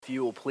If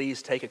you will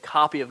please take a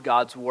copy of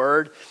God's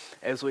Word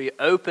as we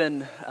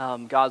open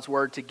God's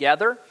Word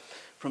together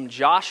from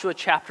Joshua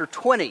chapter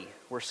 20.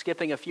 We're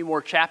skipping a few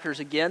more chapters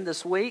again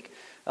this week.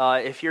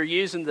 If you're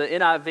using the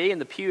NIV and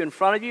the pew in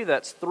front of you,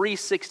 that's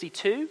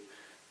 362.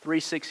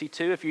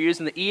 362. If you're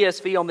using the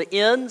ESV on the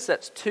ends,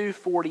 that's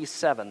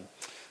 247.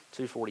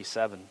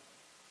 247.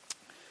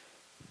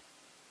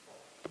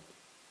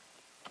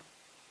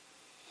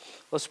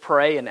 Let's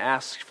pray and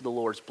ask for the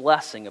Lord's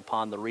blessing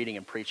upon the reading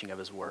and preaching of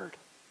His Word.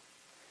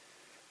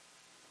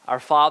 Our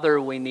Father,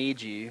 we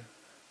need you.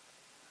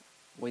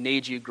 We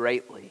need you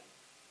greatly.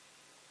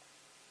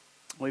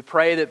 We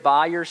pray that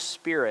by your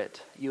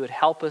Spirit, you would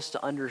help us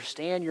to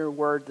understand your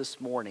word this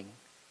morning.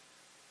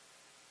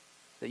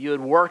 That you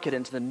would work it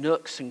into the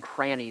nooks and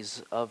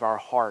crannies of our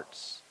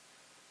hearts.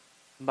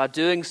 And by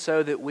doing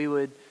so, that we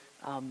would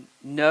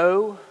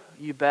know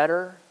you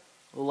better,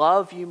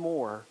 love you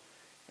more,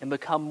 and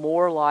become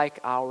more like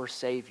our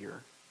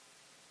Savior.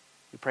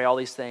 We pray all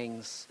these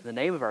things in the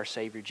name of our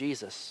Savior,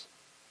 Jesus.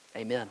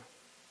 Amen.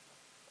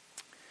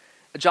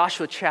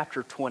 Joshua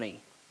chapter 20,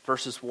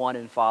 verses 1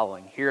 and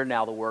following. Hear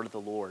now the word of the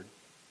Lord.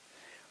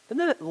 Then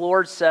the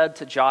Lord said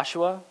to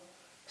Joshua,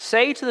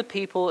 "Say to the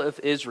people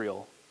of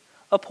Israel,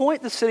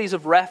 appoint the cities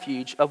of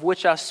refuge of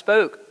which I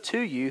spoke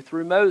to you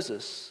through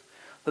Moses,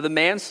 that the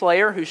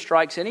manslayer who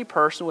strikes any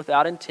person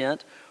without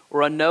intent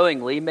or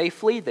unknowingly may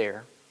flee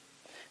there.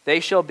 They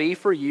shall be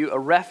for you a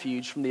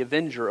refuge from the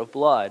avenger of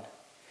blood.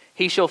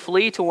 He shall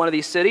flee to one of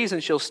these cities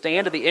and shall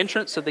stand at the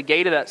entrance of the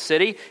gate of that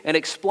city and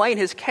explain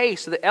his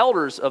case to the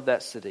elders of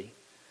that city.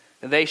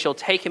 And they shall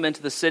take him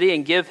into the city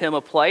and give him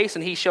a place,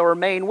 and he shall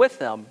remain with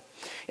them.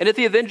 And if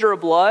the avenger of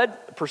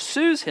blood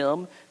pursues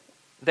him,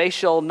 they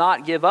shall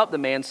not give up the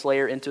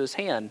manslayer into his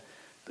hand,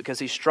 because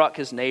he struck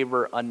his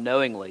neighbor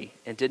unknowingly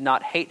and did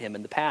not hate him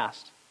in the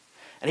past.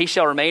 And he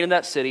shall remain in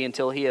that city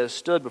until he has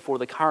stood before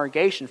the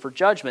congregation for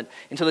judgment,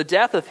 until the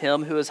death of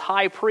him who is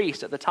high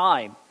priest at the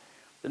time.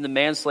 Then the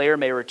manslayer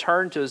may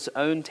return to his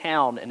own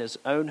town and his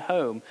own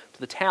home, to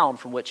the town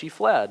from which he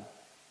fled."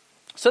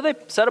 So they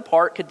set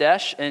apart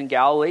Kadesh in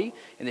Galilee,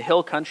 in the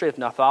hill country of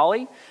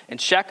Naphtali,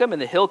 and Shechem in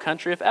the hill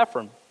country of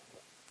Ephraim,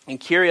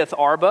 and Kiriath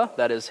Arba,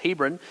 that is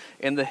Hebron,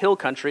 in the hill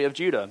country of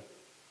Judah.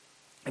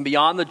 And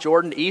beyond the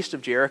Jordan east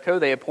of Jericho,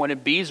 they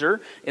appointed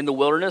Bezer in the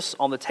wilderness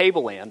on the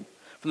tableland,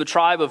 from the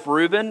tribe of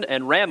Reuben,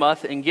 and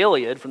Ramoth in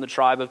Gilead from the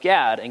tribe of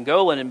Gad, and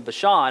Golan in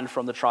Bashan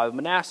from the tribe of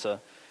Manasseh.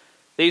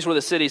 These were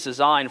the cities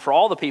designed for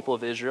all the people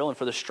of Israel and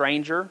for the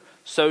stranger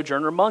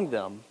sojourner among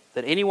them,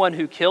 that anyone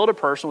who killed a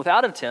person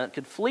without intent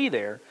could flee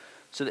there,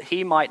 so that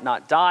he might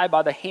not die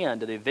by the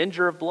hand of the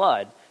avenger of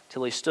blood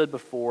till he stood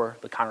before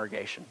the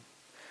congregation.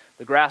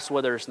 The grass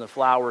withers and the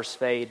flowers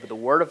fade, but the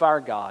word of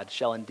our God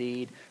shall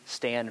indeed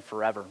stand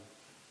forever.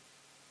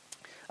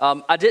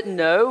 I didn't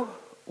know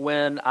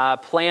when I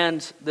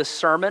planned this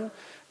sermon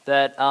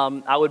that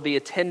I would be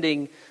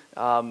attending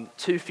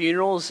 2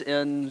 funerals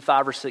in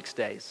 5 or 6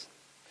 days.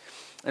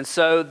 And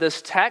so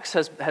this text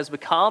has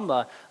become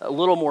a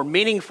little more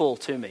meaningful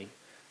to me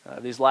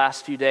these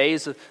last few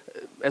days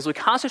as we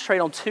concentrate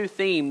on 2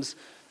 themes: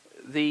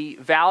 the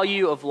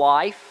value of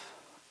life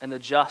and the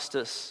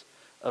justice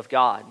of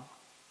God.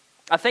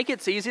 I think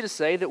it's easy to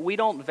say that we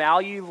don't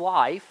value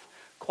life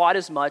quite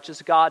as much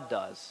as God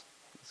does.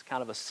 It's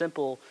kind of a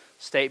simple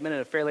statement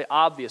and a fairly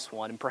obvious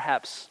one, and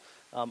perhaps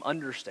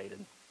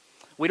understated.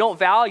 We don't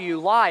value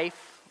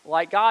life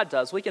like God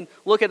does. We can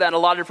look at that in a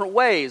lot of different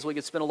ways. We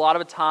could spend a lot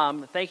of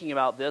time thinking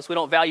about this. We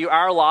don't value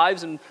our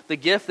lives and the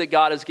gift that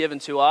God has given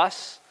to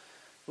us,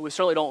 but we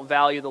certainly don't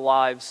value the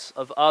lives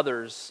of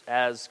others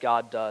as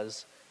God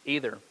does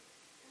either.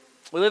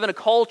 We live in a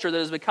culture that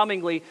is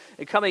becoming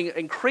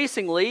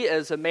increasingly,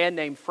 as a man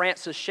named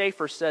Francis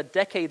Schaeffer said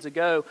decades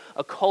ago,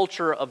 a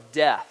culture of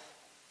death.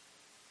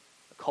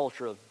 A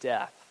culture of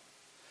death.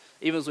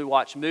 Even as we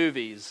watch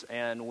movies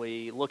and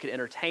we look at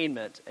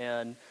entertainment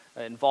and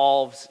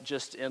involved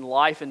just in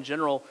life in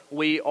general,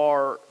 we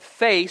are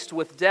faced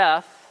with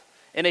death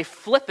in a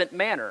flippant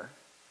manner,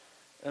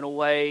 in a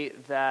way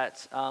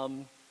that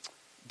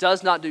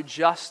does not do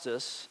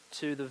justice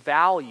to the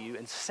value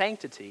and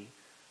sanctity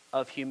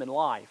of human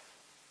life.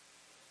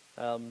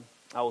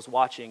 I was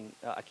watching,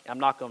 I'm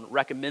not going to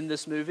recommend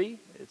this movie,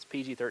 it's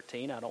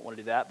PG-13, I don't want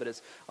to do that, but I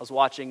was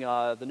watching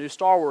the new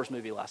Star Wars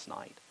movie last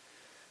night.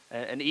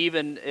 And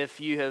even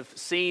if you have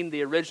seen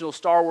the original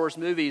Star Wars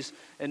movies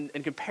and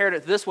compared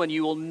it to this one,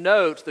 you will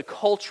note the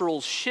cultural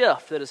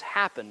shift that has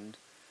happened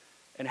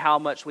and how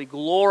much we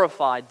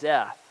glorify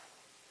death,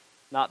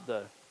 not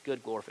the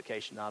good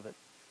glorification of it.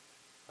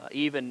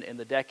 Even in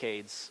the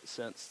decades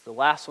since the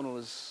last one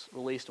was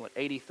released in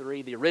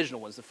 83, the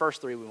original ones, the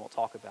first 3 we won't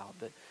talk about,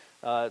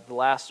 but the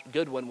last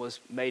good one was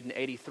made in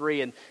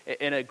 83, and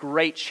a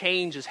great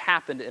change has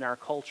happened in our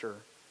culture,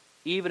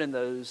 even in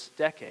those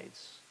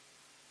decades.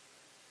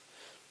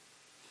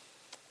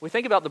 We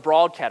think about the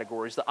broad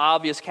categories, the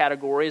obvious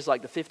categories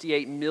like the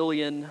 58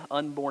 million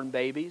unborn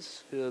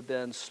babies who have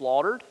been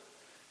slaughtered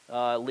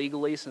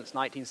legally since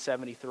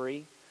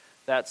 1973.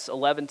 That's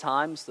 11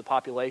 times the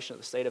population of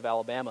the state of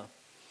Alabama.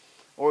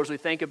 Or as we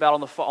think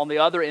about on the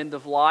other end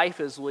of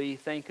life, as we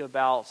think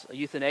about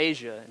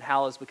euthanasia and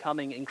how it's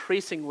becoming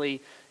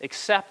increasingly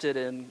accepted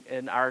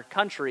in our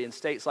country in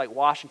states like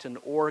Washington,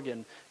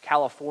 Oregon,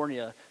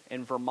 California,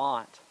 and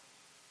Vermont.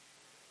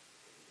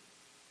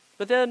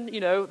 But then,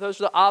 those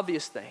are the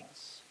obvious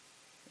things.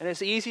 And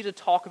it's easy to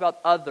talk about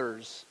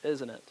others,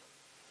 isn't it?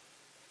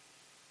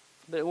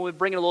 But when we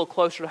bring it a little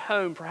closer to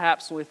home,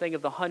 perhaps when we think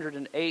of the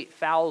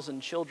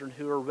 108,000 children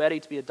who are ready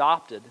to be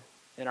adopted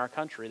in our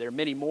country. There are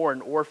many more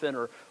in orphan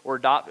or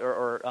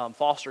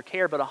foster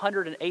care, but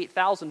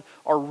 108,000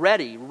 are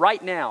ready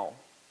right now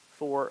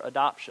for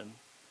adoption.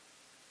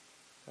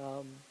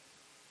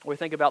 We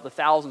think about the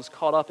thousands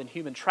caught up in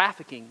human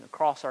trafficking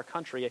across our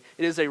country. It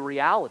is a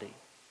reality.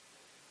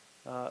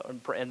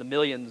 And the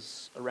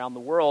millions around the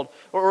world.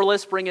 Or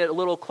let's bring it a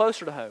little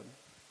closer to home.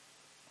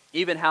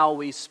 Even how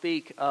we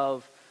speak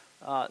of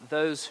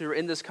those who are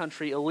in this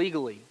country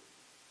illegally.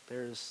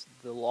 There's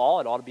the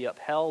law, it ought to be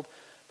upheld.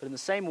 But in the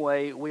same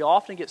way, we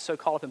often get so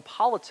caught up in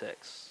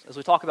politics as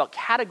we talk about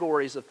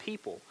categories of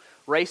people,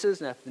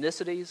 races and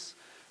ethnicities,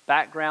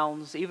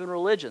 backgrounds, even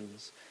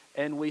religions.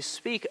 And we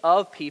speak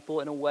of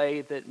people in a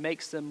way that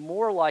makes them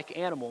more like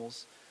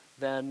animals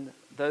than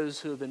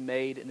those who have been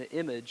made in the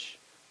image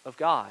of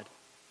God.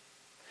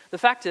 The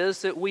fact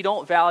is that we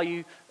don't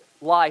value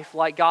life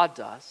like God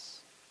does.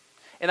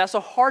 And that's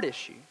a hard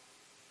issue.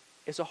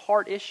 It's a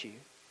hard issue.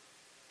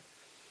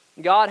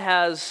 God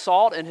has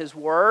sought in His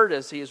Word,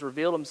 as He has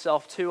revealed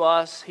Himself to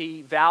us,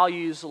 He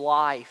values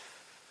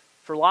life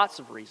for lots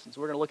of reasons.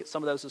 We're going to look at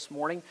some of those this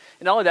morning.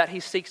 And not only that,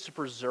 He seeks to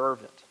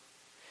preserve it.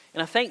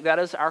 And I think that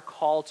is our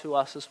call to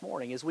us this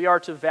morning, is we are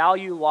to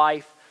value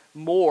life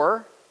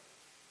more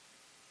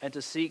and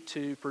to seek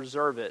to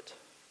preserve it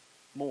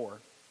more.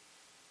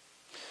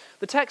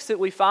 The text that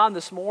we find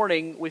this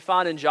morning, we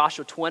find in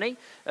Joshua 20.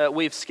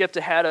 We've skipped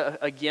ahead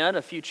again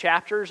a few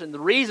chapters, and the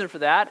reason for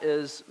that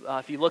is,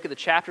 if you look at the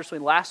chapters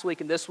between last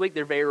week and this week,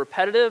 they're very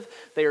repetitive.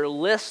 They are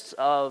lists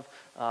of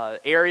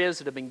areas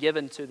that have been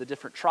given to the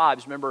different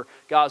tribes. Remember,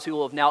 God's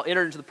people have now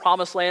entered into the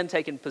promised land,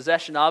 taken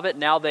possession of it.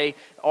 Now they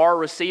are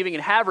receiving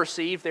and have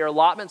received their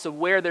allotments of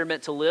where they're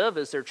meant to live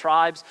as their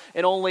tribes,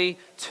 and only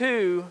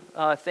two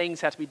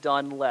things have to be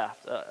done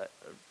left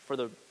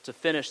to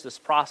finish this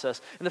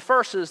process. And the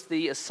first is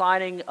the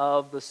assigning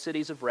of the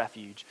cities of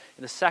refuge.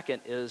 And the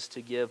second is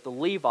to give the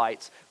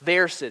Levites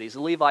their cities.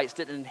 The Levites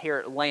didn't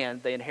inherit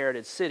land, they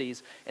inherited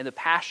cities and the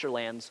pasture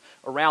lands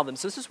around them.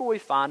 So this is where we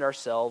find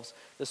ourselves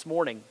this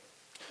morning.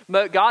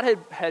 God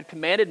had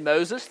commanded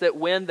Moses that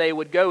when they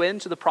would go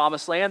into the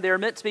promised land, there were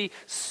meant to be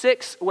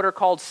 6 what are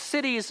called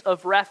cities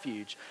of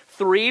refuge.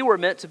 3 were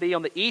meant to be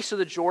on the east of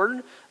the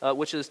Jordan,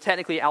 which is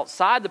technically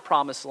outside the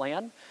promised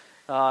land.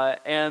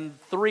 And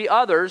 3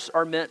 others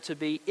are meant to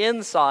be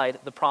inside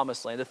the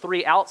promised land. The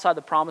 3 outside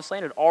the promised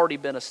land had already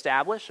been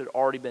established, had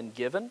already been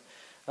given.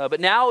 But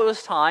now it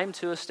was time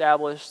to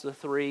establish the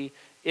 3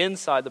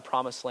 inside the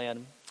promised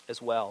land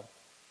as well.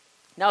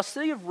 Now, a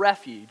city of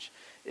refuge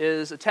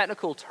is a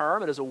technical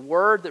term. It is a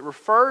word that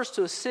refers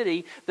to a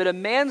city that a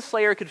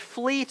manslayer could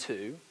flee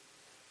to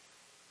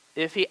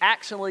if he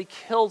accidentally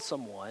killed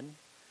someone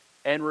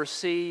and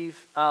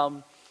receive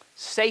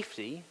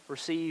safety,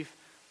 receive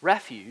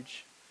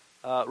refuge,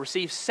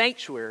 receive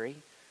sanctuary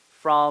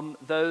from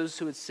those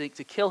who would seek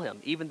to kill him,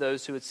 even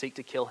those who would seek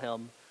to kill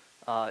him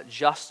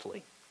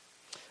justly.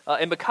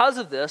 And because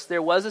of this,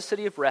 there was a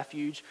city of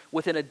refuge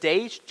within a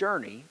day's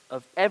journey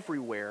of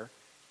everywhere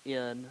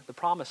in the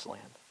promised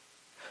land.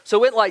 So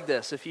it went like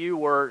this. If you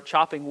were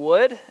chopping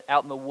wood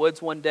out in the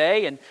woods one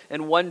day,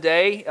 and one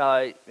day,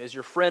 as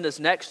your friend is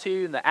next to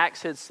you, and the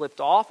axe head slipped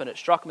off, and it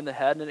struck him in the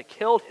head, and it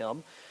killed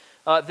him,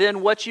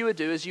 then what you would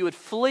do is you would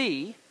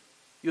flee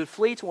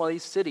to one of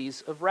these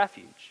cities of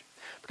refuge.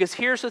 Because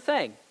here's the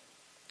thing.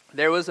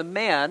 There was a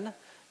man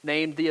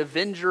named the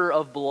Avenger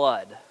of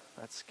Blood.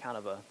 That's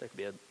there could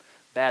be a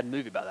bad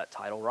movie by that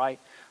title, right?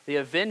 The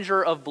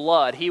Avenger of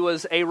Blood. He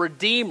was a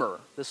redeemer.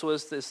 This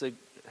is a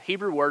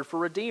Hebrew word for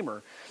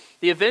redeemer.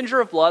 The Avenger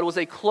of Blood was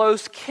a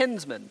close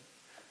kinsman,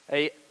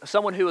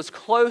 someone who was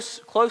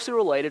closely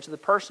related to the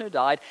person who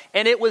died,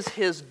 and it was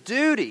his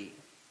duty,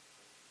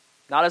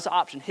 not his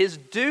option, his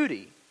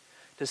duty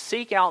to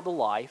seek out the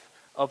life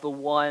of the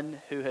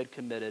one who had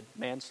committed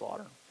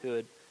manslaughter, who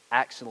had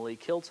accidentally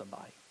killed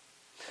somebody.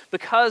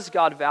 Because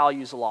God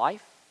values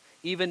life,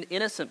 even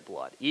innocent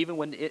blood, even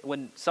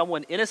when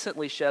someone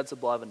innocently sheds the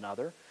blood of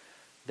another,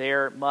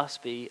 there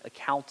must be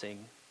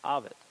accounting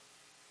of it.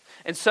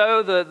 And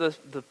so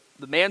the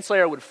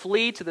manslayer would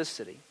flee to this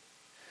city.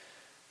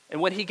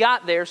 And when he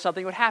got there,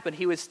 something would happen.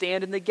 He would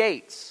stand in the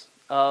gates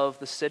of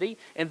the city,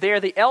 and there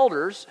the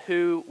elders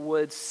who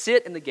would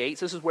sit in the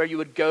gates, this is where you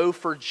would go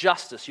for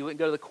justice. You wouldn't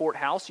go to the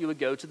courthouse, you would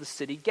go to the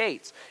city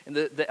gates. And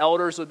the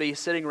elders would be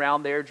sitting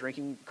around there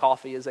drinking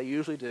coffee as they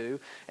usually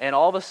do, and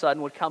all of a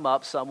sudden would come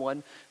up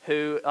someone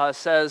who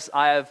says,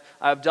 I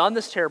have done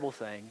this terrible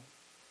thing,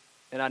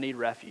 and I need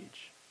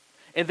refuge.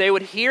 And they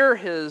would hear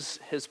his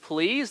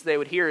pleas, they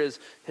would hear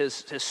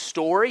his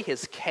story,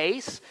 his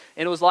case,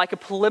 and it was like a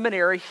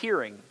preliminary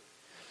hearing.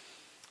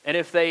 And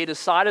if they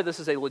decided this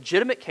is a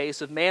legitimate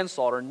case of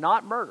manslaughter,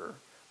 not murder,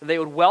 then they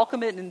would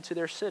welcome it into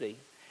their city,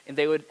 and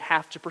they would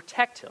have to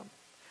protect him.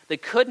 They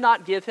could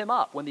not give him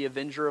up when the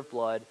avenger of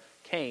blood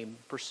came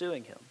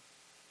pursuing him.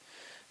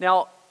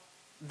 Now,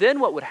 then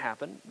what would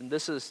happen, and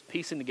this is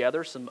piecing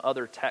together some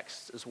other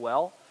texts as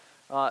well,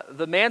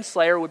 the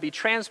manslayer would be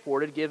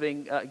transported,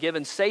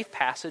 given safe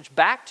passage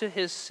back to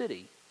his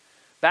city,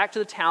 back to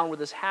the town where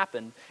this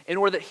happened, in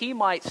order that he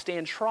might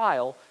stand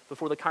trial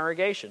before the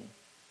congregation,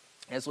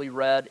 as we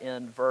read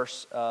in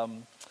verse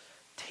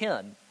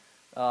 10,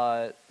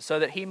 so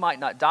that he might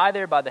not die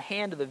there by the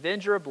hand of the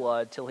avenger of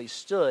blood till he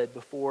stood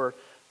before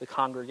the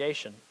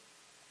congregation.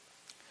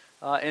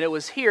 And it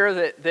was here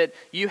that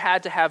you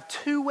had to have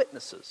two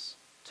witnesses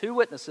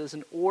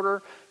in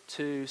order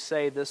to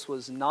say this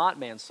was not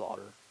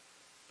manslaughter,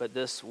 but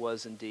this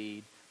was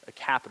indeed a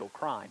capital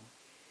crime.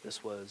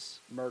 This was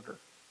murder.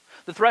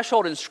 The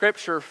threshold in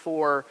Scripture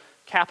for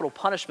capital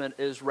punishment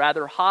is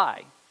rather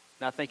high.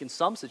 And I think in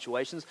some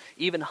situations,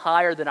 even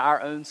higher than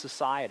our own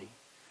society.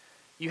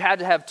 You had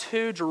to have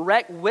two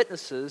direct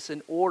witnesses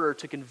in order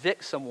to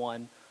convict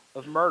someone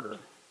of murder.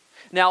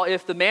 Now,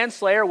 if the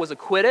manslayer was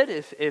acquitted,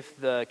 if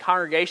the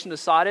congregation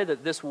decided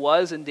that this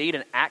was indeed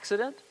an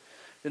accident,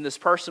 then this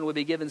person would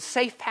be given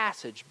safe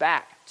passage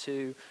back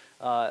to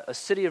a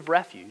city of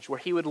refuge where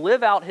he would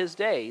live out his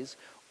days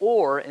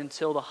or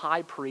until the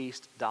high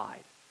priest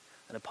died.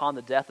 And upon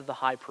the death of the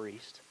high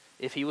priest,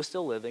 if he was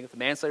still living, if the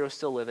manslayer was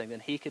still living, then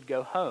he could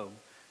go home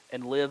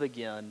and live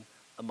again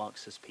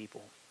amongst his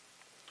people.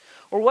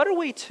 Or what are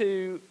we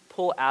to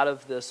pull out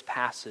of this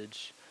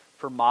passage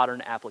for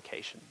modern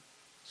application?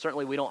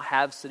 Certainly we don't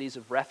have cities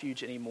of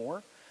refuge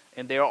anymore,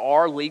 and there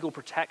are legal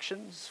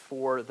protections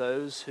for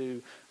those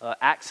who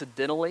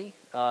accidentally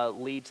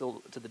lead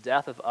to the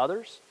death of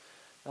others.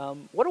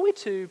 What are we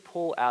to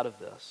pull out of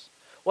this?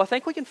 Well, I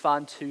think we can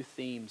find two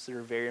themes that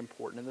are very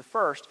important. And the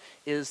first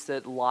is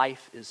that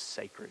life is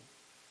sacred.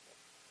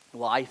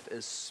 Life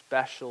is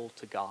special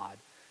to God.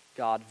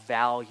 God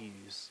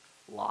values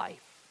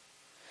life.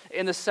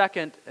 And the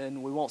second,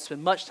 and we won't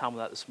spend much time on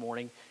that this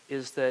morning,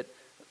 is that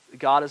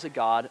God is a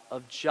God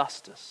of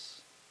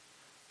justice.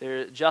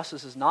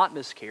 Justice is not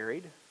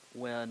miscarried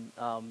when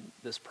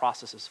this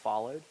process is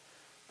followed,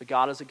 but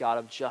God is a God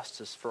of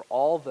justice for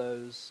all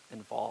those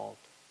involved.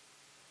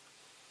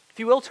 If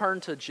you will,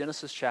 turn to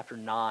Genesis chapter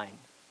 9.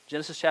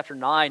 Genesis chapter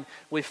 9,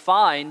 we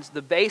find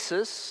the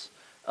basis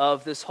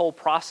of this whole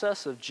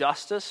process of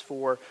justice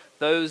for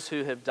those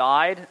who have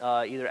died,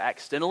 either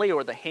accidentally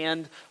or at the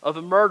hand of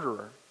a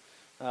murderer.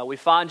 We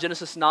find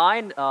Genesis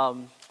 9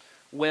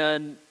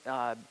 when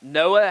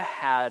Noah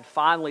had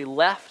finally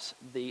left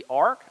the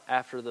ark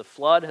after the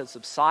flood had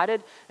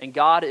subsided, and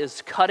God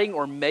is cutting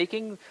or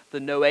making the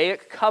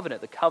Noahic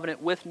covenant, the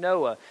covenant with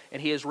Noah, and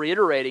he is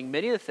reiterating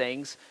many of the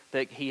things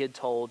that he had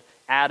told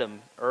Adam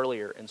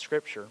earlier in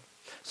Scripture.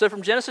 So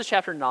from Genesis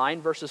chapter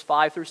 9, verses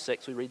 5 through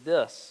 6, we read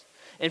this.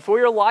 And for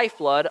your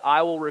lifeblood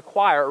I will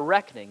require a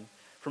reckoning.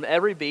 From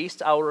every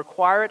beast I will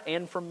require it,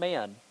 and from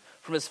man.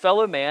 From his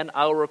fellow man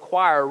I will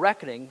require a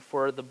reckoning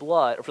for the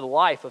blood, or for the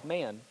life of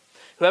man.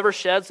 Whoever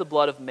sheds the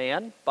blood of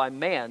man, by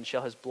man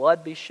shall his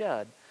blood be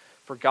shed.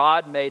 For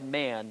God made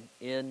man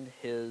in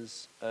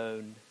his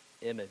own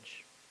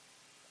image.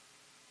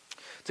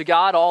 To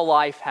God, all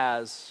life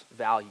has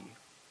value,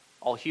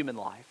 all human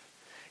life.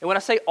 And when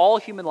I say all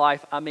human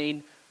life, I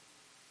mean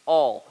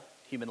all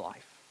human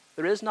life.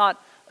 There is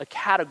not a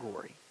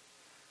category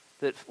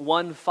that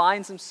one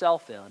finds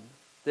himself in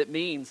that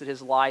means that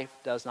his life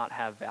does not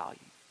have value.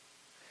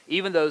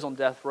 Even those on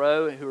death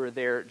row who are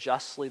there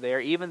justly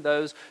there, even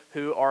those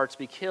who are to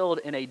be killed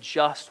in a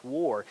just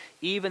war,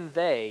 even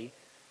they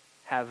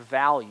have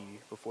value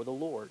before the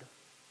Lord.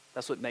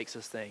 That's what makes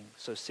this thing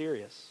so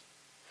serious.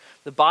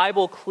 The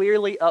Bible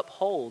clearly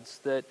upholds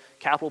that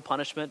capital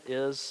punishment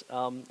is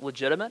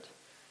legitimate,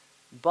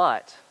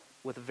 but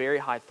with a very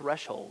high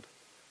threshold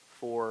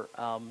for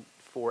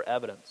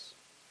evidence.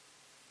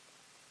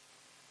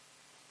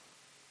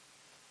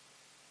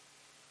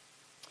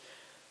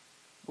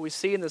 But we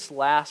see in this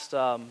last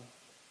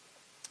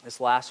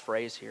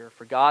phrase here,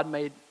 for God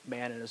made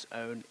man in his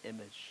own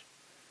image.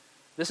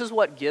 This is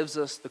what gives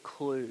us the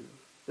clue.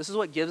 This is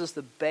what gives us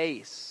the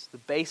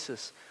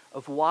basis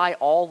of why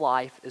all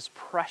life is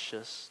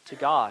precious to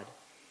God.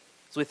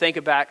 As we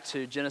think back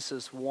to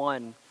Genesis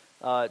 1,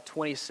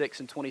 26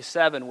 and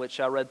 27, which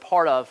I read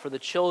part of for the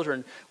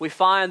children, we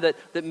find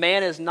that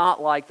man is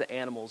not like the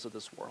animals of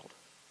this world.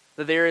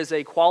 That there is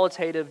a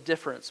qualitative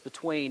difference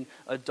between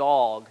a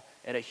dog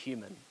and a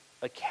human,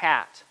 a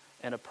cat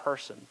and a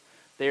person.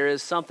 There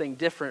is something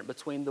different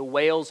between the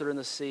whales that are in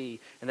the sea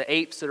and the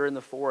apes that are in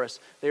the forest.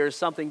 There is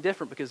something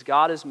different because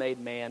God has made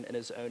man in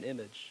his own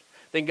image.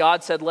 Then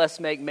God said, let's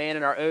make man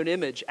in our own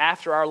image,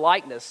 after our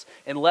likeness,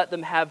 and let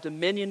them have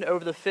dominion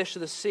over the fish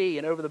of the sea,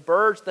 and over the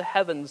birds of the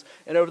heavens,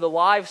 and over the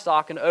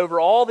livestock, and over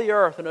all the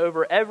earth, and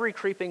over every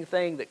creeping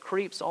thing that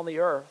creeps on the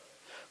earth.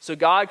 So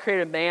God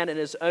created man in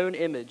his own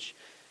image,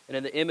 and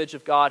in the image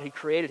of God he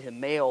created him,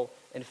 male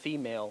and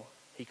female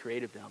he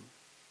created them.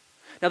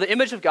 Now the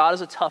image of God is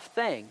a tough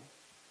thing.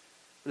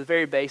 At the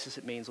very basis,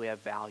 it means we have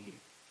value.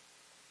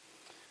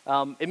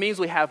 It means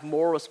we have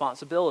moral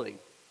responsibility.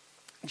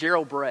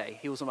 Gerald Bray,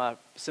 he was one of my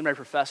seminary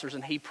professors,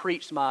 and he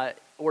preached my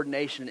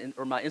ordination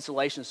or my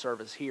installation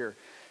service here.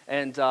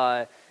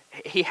 And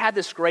he had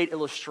this great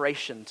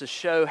illustration to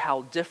show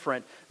how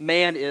different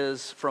man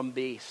is from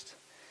beast.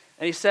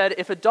 And he said,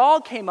 if a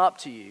dog came up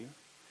to you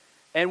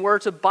and were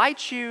to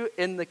bite you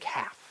in the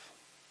calf,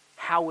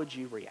 how would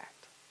you react?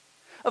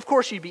 Of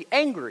course, you'd be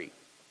angry.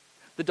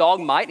 The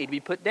dog might need to be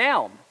put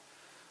down.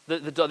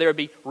 There would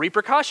be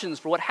repercussions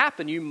for what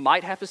happened. You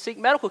might have to seek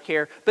medical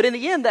care. But in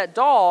the end, that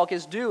dog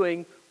is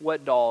doing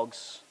what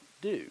dogs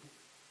do.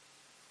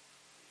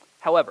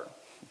 However,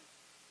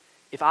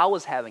 if I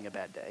was having a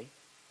bad day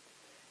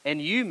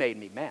and you made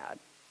me mad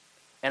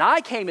and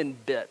I came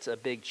and bit a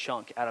big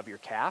chunk out of your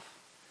calf,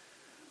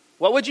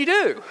 what would you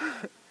do?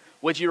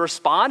 Would you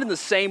respond in the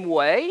same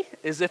way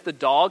as if the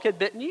dog had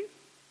bitten you?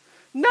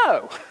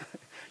 No.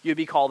 You'd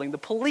be calling the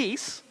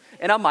police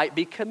and I might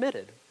be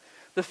committed.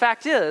 The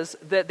fact is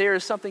that there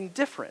is something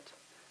different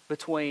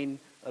between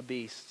a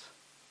beast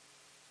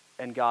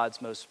and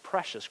God's most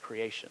precious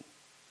creation,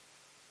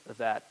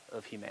 that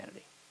of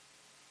humanity.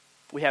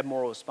 We have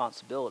moral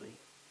responsibility,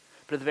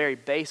 but at the very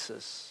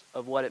basis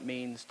of what it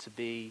means to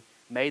be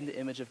made in the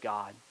image of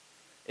God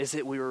is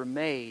that we were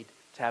made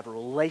to have a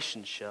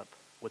relationship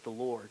with the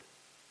Lord.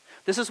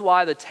 This is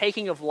why the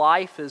taking of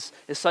life is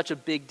such a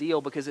big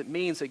deal, because it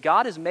means that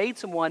God has made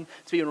someone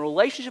to be in a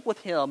relationship with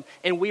Him,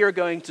 and we are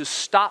going to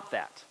stop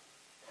that.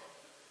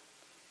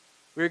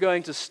 We're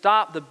going to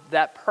stop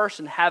that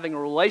person having a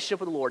relationship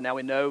with the Lord. Now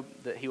we know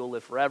that he will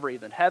live forever,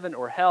 either in heaven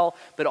or hell,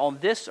 but on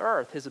this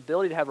earth, his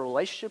ability to have a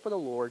relationship with the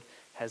Lord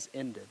has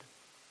ended.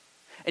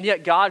 And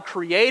yet God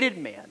created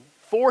man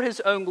for His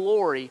own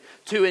glory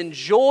to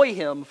enjoy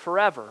Him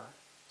forever,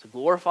 to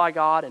glorify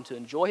God and to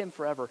enjoy Him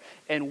forever,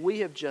 and we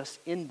have just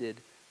ended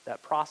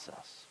that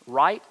process.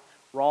 Right,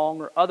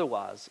 wrong, or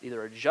otherwise,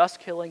 either a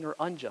just killing or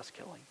unjust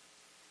killing.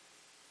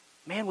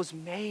 Man was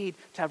made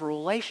to have a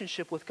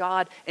relationship with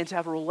God and to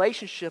have a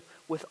relationship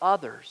with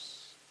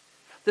others.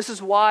 This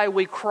is why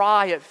we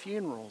cry at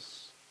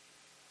funerals.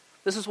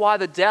 This is why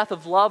the death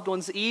of loved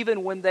ones,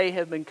 even when they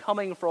have been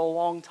coming for a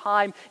long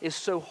time, is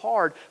so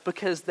hard,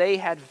 because they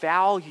had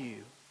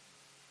value.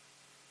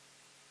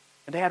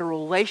 And they had a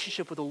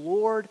relationship with the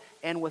Lord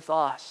and with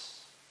us.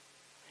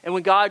 And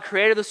when God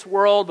created this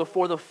world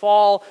before the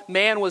fall,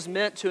 man was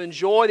meant to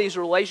enjoy these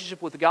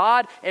relationships with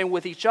God and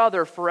with each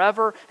other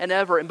forever and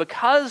ever. And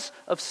because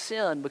of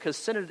sin, because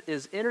sin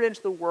is entered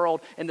into the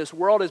world and this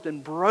world has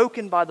been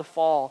broken by the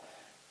fall,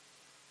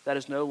 that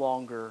is no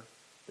longer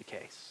the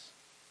case.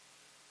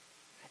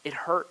 It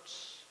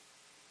hurts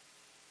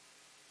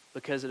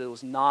because it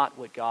was not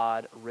what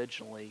God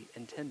originally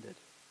intended.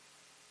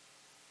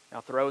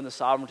 Now throw in the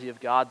sovereignty of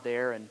God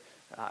there, and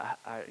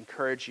I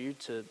encourage you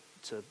to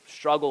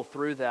struggle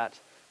through that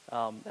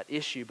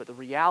issue. But the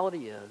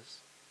reality is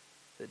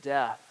that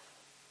death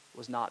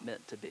was not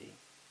meant to be.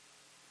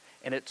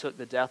 And it took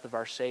the death of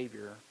our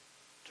Savior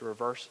to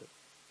reverse it.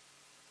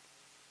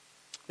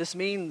 This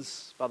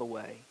means, by the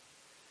way,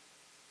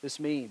 that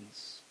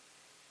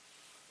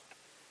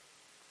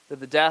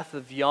the death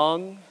of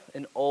young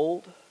and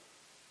old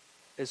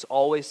is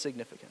always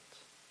significant.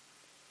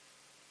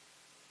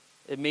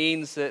 It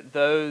means that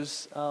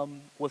those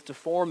with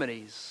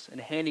deformities and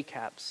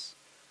handicaps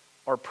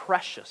are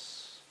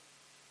precious.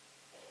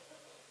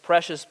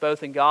 Precious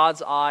both in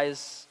God's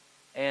eyes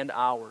and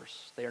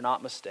ours. They are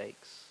not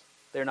mistakes.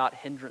 They are not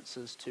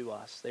hindrances to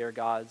us. They are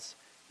God's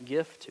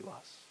gift to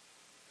us.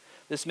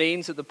 This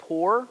means that the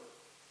poor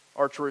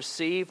are to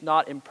receive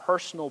not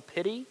impersonal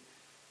pity,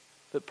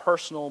 but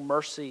personal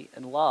mercy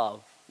and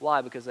love.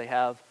 Why? Because they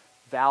have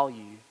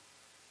value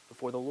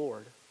before the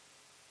Lord.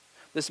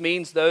 This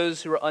means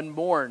those who are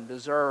unborn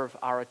deserve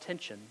our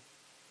attention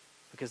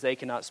because they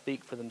cannot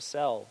speak for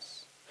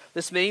themselves.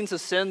 This means the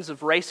sins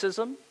of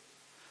racism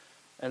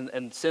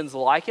and sins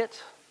like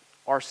it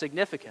are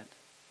significant,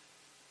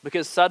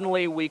 because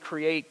suddenly we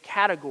create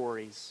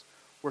categories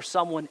where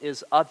someone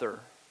is other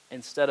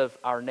instead of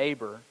our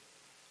neighbor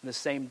in the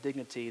same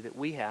dignity that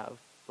we have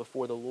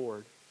before the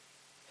Lord.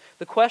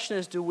 The question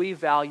is, do we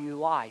value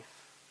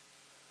life,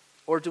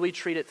 or do we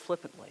treat it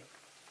flippantly?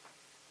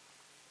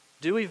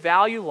 Do we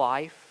value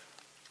life,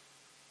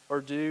 or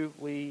do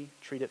we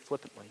treat it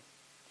flippantly?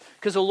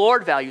 Because the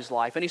Lord values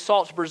life, and He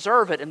sought to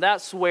preserve it, and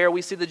that's where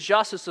we see the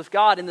justice of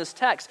God in this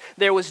text.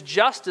 There was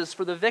justice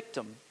for the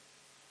victim.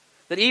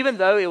 That even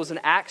though it was an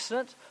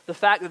accident, the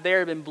fact that there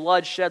had been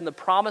blood shed in the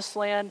promised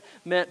land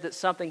meant that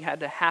something had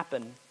to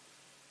happen.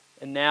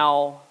 And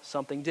now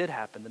something did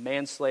happen. The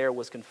manslayer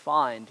was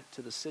confined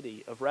to the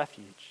city of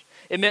refuge.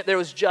 It meant there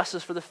was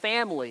justice for the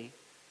family.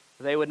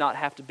 They would not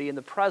have to be in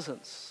the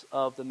presence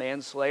of the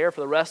manslayer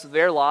for the rest of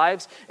their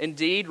lives.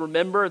 Indeed,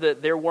 remember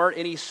that there weren't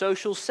any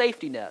social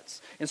safety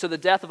nets. And so the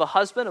death of a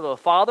husband, of a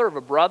father, of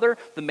a brother,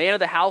 the man of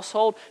the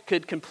household,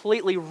 could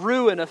completely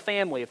ruin a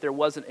family if there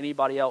wasn't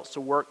anybody else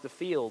to work the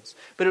fields.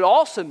 But it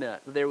also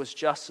meant that there was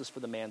justice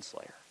for the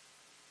manslayer,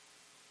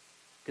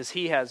 because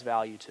he has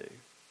value too.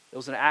 It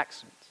was an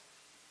accident.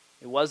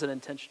 It wasn't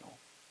intentional.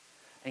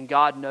 And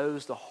God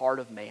knows the heart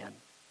of man.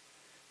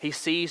 He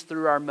sees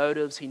through our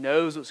motives. He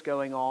knows what's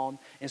going on.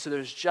 And so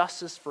there's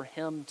justice for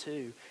him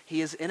too.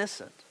 He is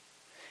innocent.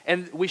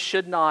 And we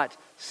should not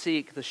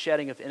seek the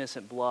shedding of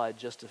innocent blood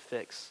just to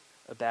fix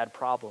a bad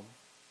problem.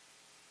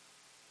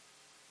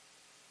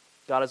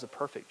 God is a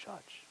perfect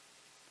judge.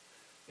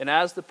 And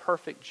as the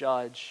perfect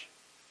judge,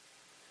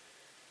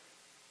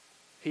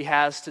 he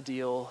has to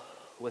deal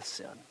with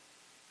sin.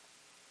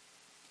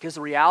 Because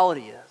the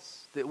reality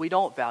is that we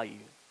don't value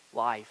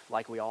life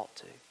like we ought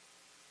to.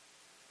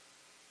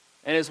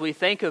 And as we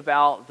think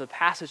about the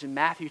passage in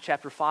Matthew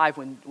chapter 5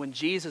 when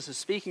Jesus is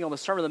speaking on the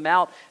Sermon on the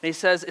Mount, and he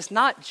says, it's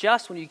not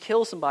just when you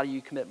kill somebody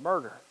you commit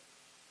murder.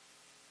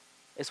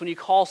 It's when you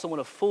call someone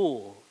a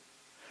fool,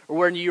 or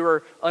when you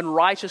are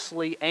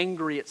unrighteously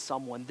angry at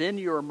someone, then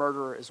you're a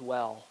murderer as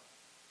well.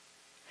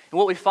 And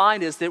what we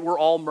find is that we're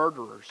all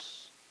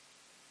murderers,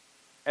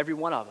 every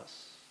one of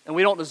us. And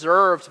we don't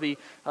deserve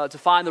to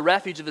find the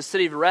refuge of the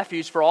city of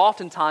refuge, for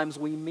oftentimes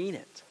we mean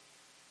it.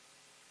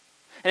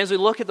 And as we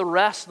look at the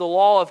rest of the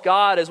law of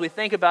God, as we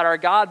think about our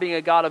God being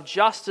a God of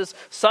justice,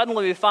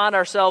 suddenly we find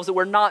ourselves that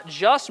we're not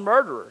just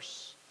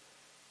murderers.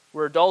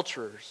 We're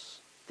adulterers,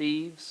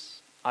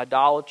 thieves,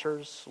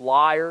 idolaters,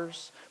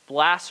 liars,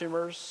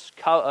 blasphemers,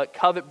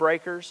 covenant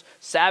breakers,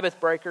 Sabbath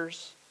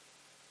breakers,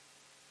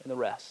 and the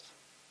rest.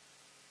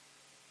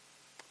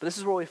 But this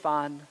is where we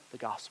find the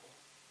gospel.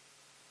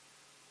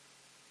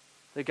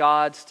 That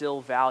God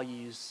still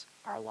values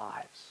our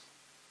lives.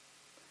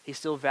 He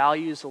still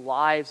values the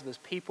lives of those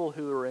people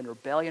who are in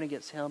rebellion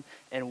against him.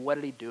 And what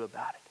did he do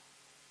about it?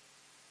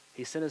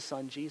 He sent his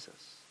son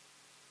Jesus.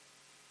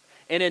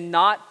 And in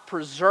not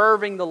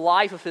preserving the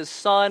life of his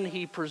son,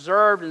 he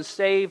preserved and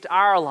saved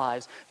our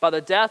lives. By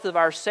the death of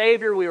our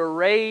Savior, we were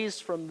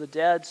raised from the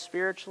dead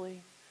spiritually.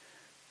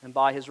 And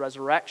by his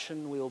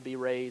resurrection, we will be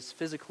raised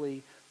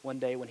physically one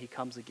day when he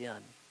comes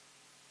again.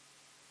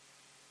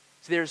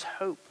 See, there's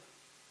hope.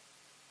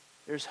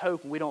 There's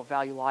hope when we don't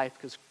value life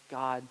because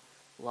God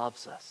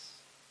loves us.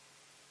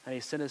 And he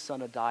sent his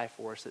son to die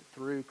for us that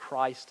through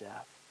Christ's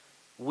death,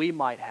 we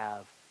might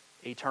have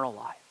eternal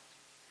life.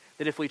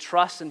 That if we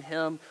trust in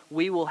him,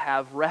 we will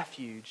have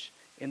refuge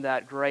in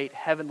that great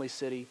heavenly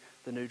city,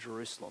 the New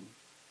Jerusalem,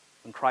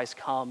 when Christ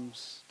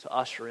comes to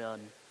usher in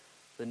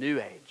the new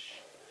age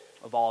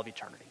of all of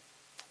eternity.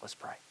 Let's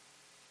pray.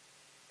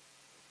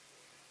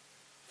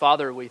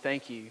 Father, we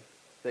thank you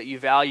that you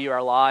value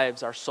our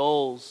lives, our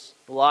souls,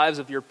 the lives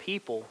of your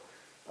people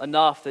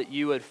enough that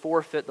you would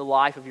forfeit the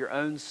life of your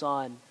own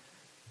son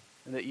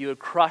and that you would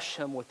crush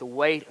him with the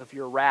weight of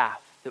your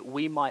wrath that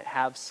we might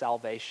have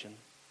salvation.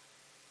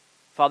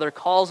 Father,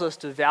 calls us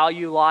to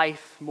value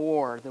life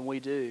more than we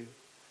do.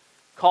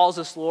 Calls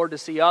us, Lord, to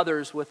see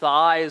others with the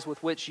eyes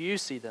with which you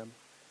see them.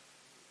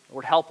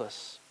 Lord, help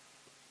us.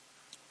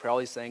 Pray all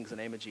these things in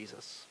the name of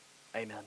Jesus. Amen.